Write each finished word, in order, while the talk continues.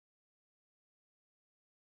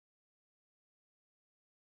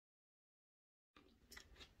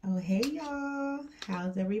Oh, hey y'all.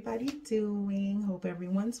 How's everybody doing? Hope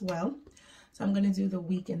everyone's well. So I'm going to do the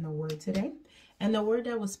week in the word today. And the word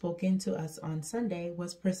that was spoken to us on Sunday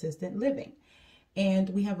was persistent living. And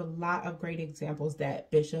we have a lot of great examples that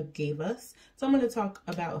Bishop gave us. So I'm going to talk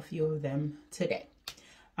about a few of them today.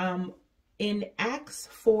 In Acts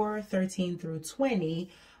 4:13 through 20,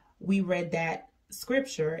 we read that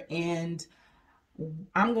scripture, and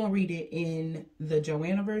I'm going to read it in the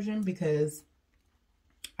Johanna version because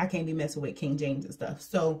I can't be messing with King James and stuff.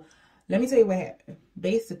 So let me tell you what happened.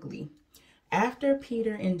 Basically, after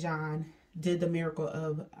Peter and John did the miracle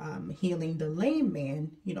of healing the lame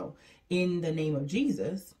man, in the name of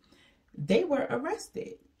Jesus, they were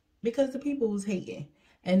arrested because the people was hating.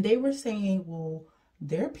 And they were saying, well,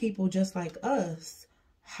 they're people just like us.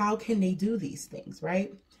 How can they do these things,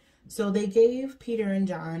 right? So they gave Peter and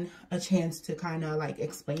John a chance to kind of like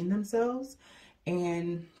explain themselves.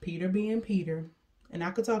 And Peter being Peter, and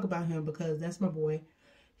I could talk about him because that's my boy,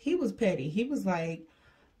 he was petty. He was like,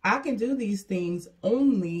 I can do these things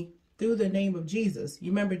only through the name of Jesus.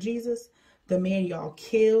 You remember Jesus, the man y'all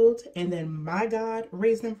killed, and then my God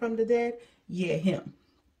raised him from the dead? Yeah, him.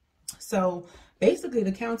 So basically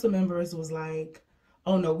the council members was like,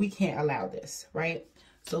 oh no, we can't allow this, right?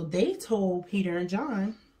 So they told Peter and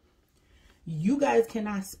John, you guys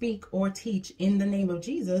cannot speak or teach in the name of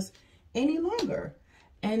Jesus any longer.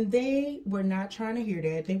 And they were not trying to hear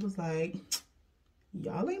that. They was like,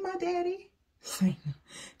 y'all ain't my daddy. They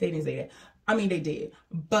didn't say that. I mean, they did.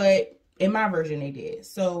 But in my version, they did.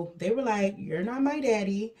 So they were like, you're not my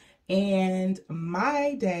daddy. And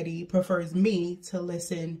my daddy prefers me to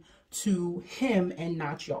listen to him and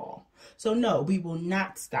not y'all. So no, we will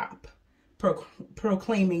not stop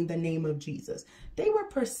proclaiming the name of Jesus. They were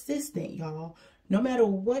persistent, y'all. No matter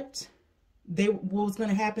what was going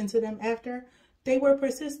to happen to them after, they were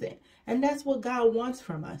persistent. And that's what God wants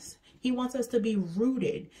from us. He wants us to be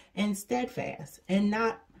rooted and steadfast and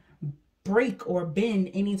not break or bend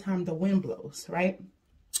anytime the wind blows, right?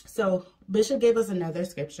 So Bishop gave us another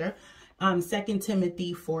scripture, 2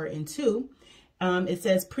 Timothy 4:2. It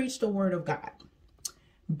says, preach the word of God.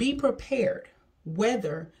 Be prepared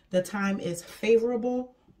whether the time is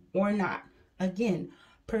favorable or not. Again,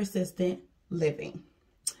 persistent living.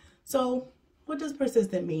 So what does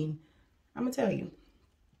persistent mean? I'm going to tell you.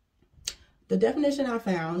 The definition I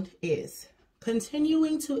found is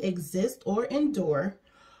continuing to exist or endure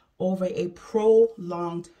over a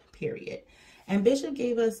prolonged period. And Bishop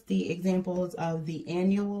gave us the examples of the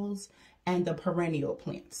annuals and the perennial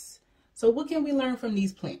plants. So what can we learn from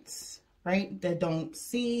these plants, right? That don't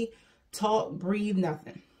see, talk, breathe,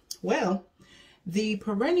 nothing. Well, the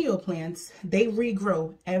perennial plants, they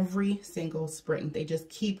regrow every single spring. They just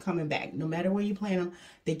keep coming back. No matter where you plant them,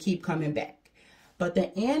 they keep coming back. But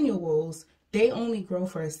the annuals, they only grow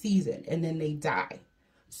for a season and then they die.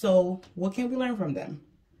 So what can we learn from them?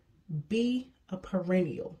 Be a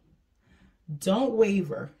perennial. Don't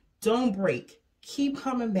waver. Don't break. Keep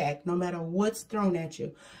coming back no matter what's thrown at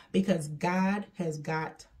you, because God has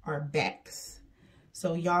got our backs.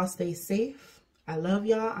 So y'all stay safe. I love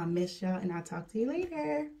y'all. I miss y'all, and I'll talk to you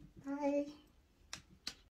later. Bye.